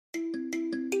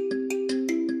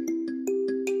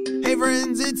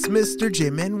friends, it's Mr.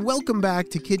 Jim, and welcome back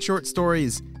to Kid Short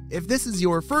Stories. If this is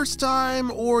your first time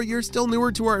or you're still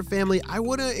newer to our family, I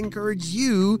want to encourage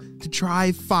you to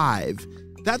try 5.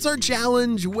 That's our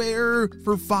challenge where,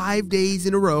 for 5 days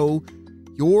in a row,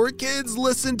 your kids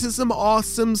listen to some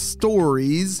awesome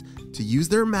stories to use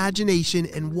their imagination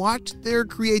and watch their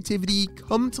creativity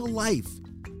come to life.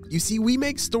 You see, we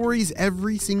make stories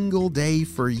every single day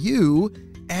for you,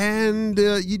 and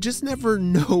you just never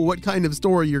know what kind of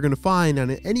story you're going to find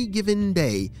on any given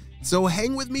day. So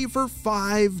hang with me for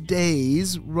 5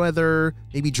 days, whether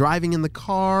maybe driving in the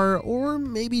car or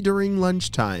maybe during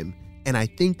lunchtime. And I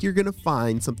think you're going to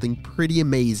find something pretty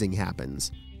amazing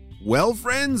happens. Well,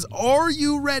 friends, are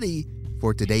you ready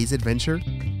for today's adventure?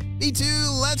 Me too,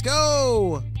 let's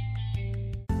go!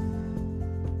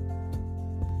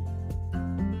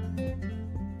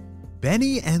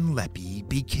 Benny and Leppy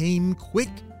became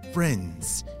quick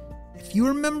friends. If you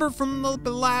remember from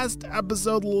the last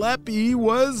episode, Leppy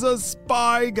was a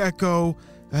spy gecko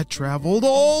that traveled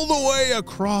all the way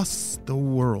across the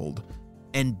world.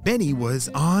 And Benny was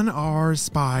on our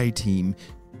spy team.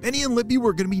 Benny and Leppy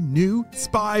were going to be new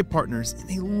spy partners, and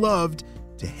they loved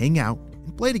to hang out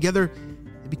and play together.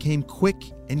 They became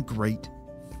quick and great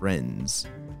friends.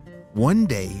 One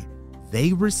day,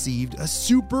 they received a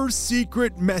super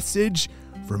secret message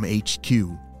from HQ,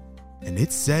 and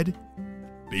it said,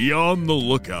 "Be on the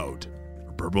lookout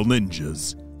for purple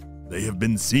ninjas. They have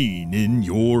been seen in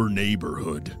your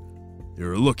neighborhood.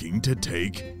 They're looking to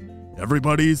take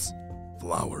everybody's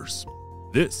flowers.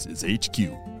 This is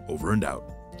HQ, over and out."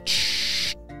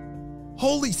 "Shh!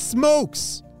 Holy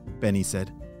smokes!" Benny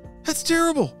said. "That's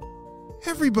terrible.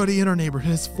 Everybody in our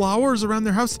neighborhood has flowers around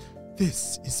their house.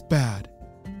 This is bad."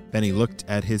 Benny looked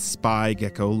at his spy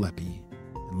gecko, Leppy,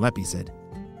 and Leppy said,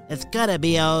 "It's gonna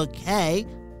be okay.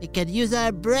 We could use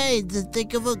our brains and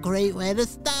think of a great way to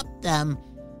stop them."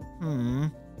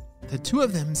 The two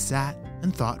of them sat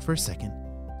and thought for a second,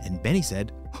 and Benny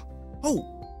said, "Oh,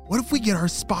 what if we get our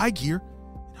spy gear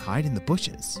and hide in the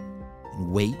bushes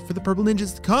and wait for the purple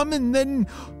ninjas to come and then..."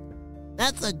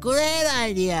 "That's a great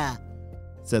idea,"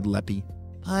 said Leppy.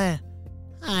 "But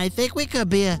I think we could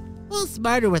be a little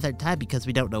smarter with our time because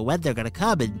we don't know when they're gonna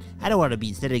come, and I don't want to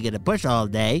be sitting in a bush all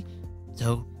day.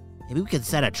 So maybe we could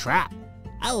set a trap.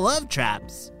 I love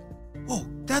traps." "Oh,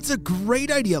 that's a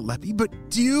great idea, Leppy, but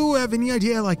do you have any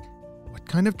idea, what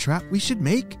kind of trap we should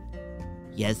make?"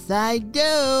 "Yes, I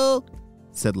do,"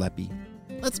 said Leppy.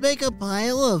 "Let's make a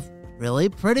pile of really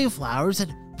pretty flowers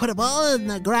and put them all in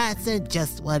the grass in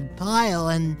just one pile,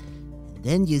 and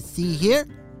then you see here."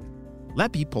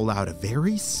 Leppy pulled out a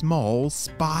very small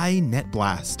spy net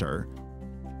blaster.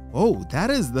 "Oh, that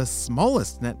is the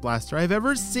smallest net blaster I've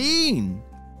ever seen."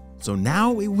 So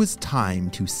now it was time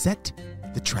to set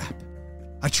the trap.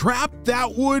 A trap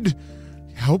that would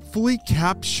helpfully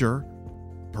capture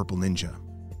Purple Ninja.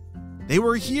 They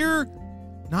were here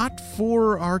not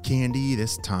for our candy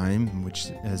this time,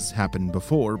 which has happened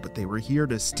before, but they were here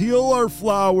to steal our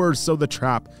flowers, so the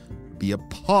trap would be a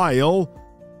pile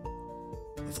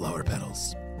of flower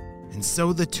petals. And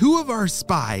so the two of our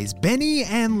spies, Benny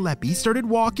and Leppy, started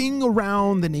walking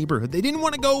around the neighborhood. They didn't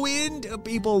want to go into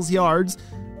people's yards,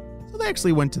 so they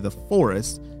actually went to the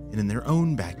forest, and in their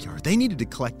own backyard, they needed to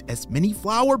collect as many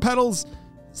flower petals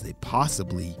as they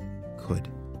possibly could.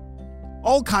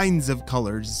 All kinds of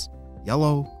colors: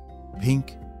 yellow,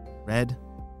 pink, red,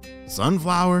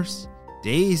 sunflowers,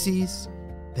 daisies.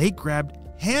 They grabbed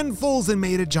handfuls and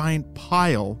made a giant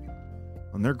pile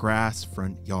on their grass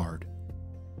front yard.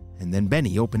 And then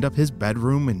Benny opened up his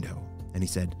bedroom window and he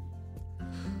said,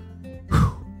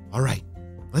 "All right,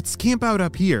 let's camp out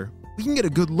up here. We can get a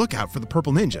good lookout for the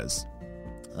purple ninjas."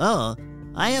 "Oh,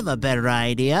 I have a better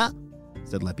idea,"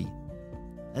 said Leppy.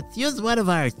 "Let's use one of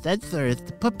our sensors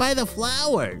to put by the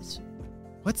flowers."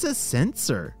 "What's a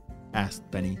sensor?"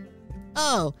 asked Benny.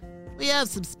 "Oh, we have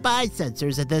some spy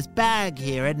sensors in this bag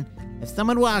here, and if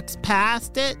someone walks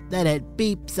past it, then it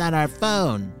beeps on our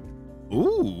phone."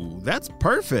 "Ooh, that's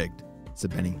perfect,"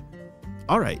 said Benny.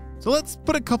 "All right, so let's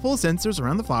put a couple of sensors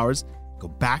around the flowers, go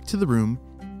back to the room,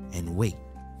 and wait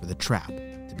for the trap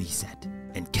to be set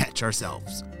and catch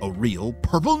ourselves a real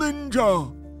purple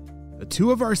ninja." The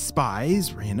two of our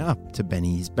spies ran up to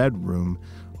Benny's bedroom,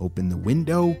 opened the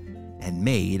window, and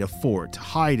made a fort to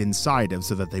hide inside of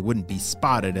so that they wouldn't be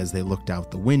spotted as they looked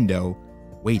out the window,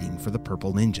 waiting for the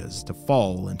purple ninjas to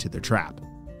fall into their trap.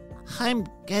 "I'm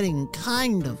getting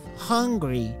kind of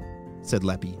hungry," said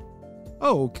Leppy.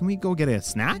 "Oh, can we go get a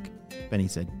snack?" Benny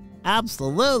said.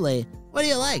 "Absolutely. What do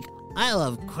you like? I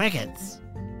love crickets."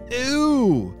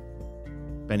 "Ew,"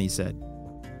 Benny said.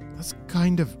 "That's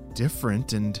kind of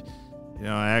different and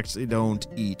I actually don't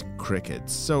eat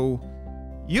crickets. So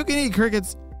you can eat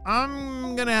crickets.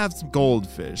 I'm going to have some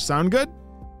goldfish. Sound good?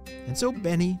 And so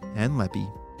Benny and Leppy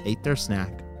ate their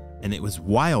snack. And it was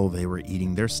while they were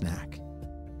eating their snack,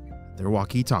 their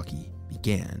walkie-talkie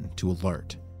began to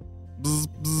alert. Bzz,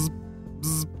 bzz,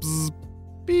 bzz, bzz.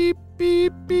 Beep,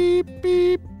 beep, beep,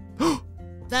 beep.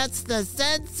 That's the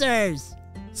sensors.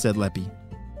 Said Leppy.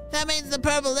 That means the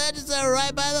purple ninjas are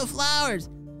right by the flowers.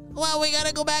 Well, we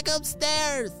gotta go back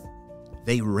upstairs.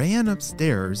 They ran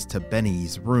upstairs to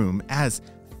Benny's room as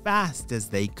fast as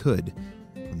they could.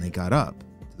 When they got up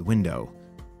to the window,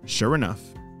 sure enough,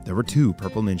 there were 2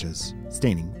 purple ninjas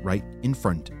standing right in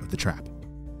front of the trap.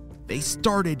 They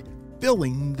started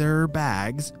filling their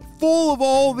bags full of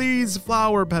all these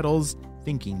flower petals,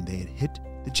 thinking they had hit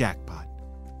the jackpot.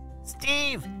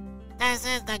 Steve, this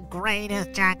is the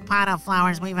greatest jackpot of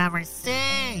flowers we've ever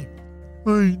seen.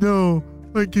 I know.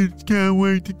 I can't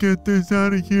wait to get this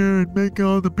out of here and make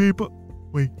all the people...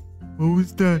 Wait, what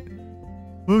was that?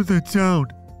 What was that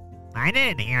sound? I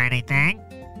didn't hear anything.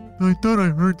 I thought I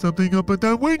heard something up at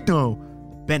that window.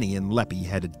 Benny and Leppy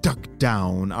had to duck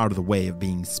down out of the way of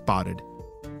being spotted.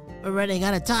 We're running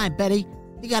out of time, Benny.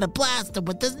 We gotta blast them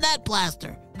with this net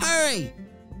blaster. Hurry!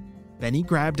 Benny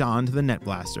grabbed onto the net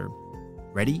blaster.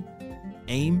 Ready,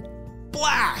 aim,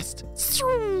 blast!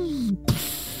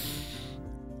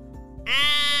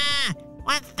 Ah!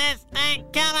 What's this thing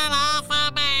coming off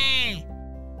of me?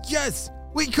 Yes,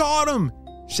 we caught him!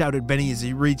 Shouted Benny as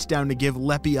he reached down to give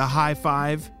Leppy a high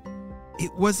five.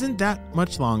 It wasn't that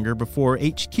much longer before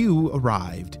HQ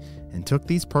arrived and took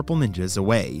these purple ninjas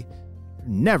away. They're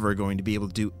never going to be able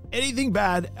to do anything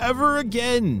bad ever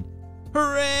again.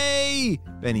 Hooray!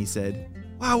 Benny said.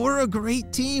 Wow, we're a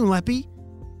great team, Leppy.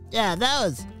 Yeah, that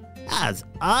was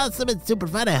awesome and super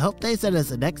fun. I hope they send us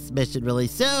the next mission really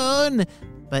soon.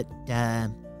 But,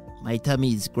 my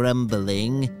tummy's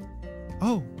grumbling.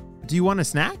 Oh, do you want a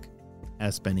snack?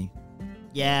 Asked Benny.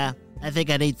 Yeah, I think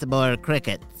I need some more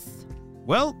crickets.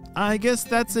 Well, I guess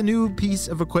that's a new piece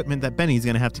of equipment that Benny's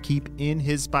going to have to keep in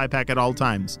his spy pack at all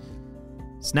times.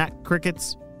 Snack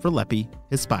crickets for Leppy,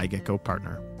 his spy gecko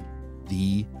partner.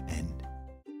 The end.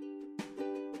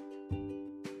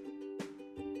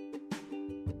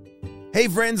 Hey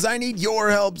friends, I need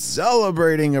your help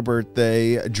celebrating a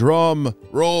birthday. Drum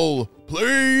roll,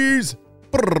 please.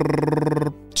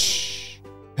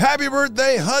 Happy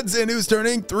birthday, Hudson, who's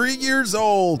turning 3 years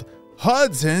old.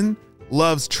 Hudson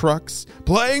loves trucks,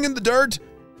 playing in the dirt,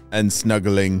 and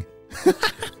snuggling.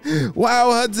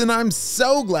 Wow, Hudson, I'm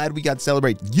so glad we got to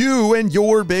celebrate you and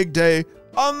your big day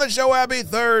on the show. Happy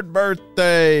 3rd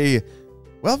birthday.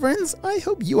 Well, friends, I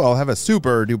hope you all have a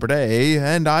super duper day,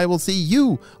 and I will see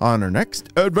you on our next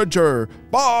adventure.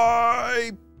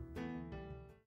 Bye!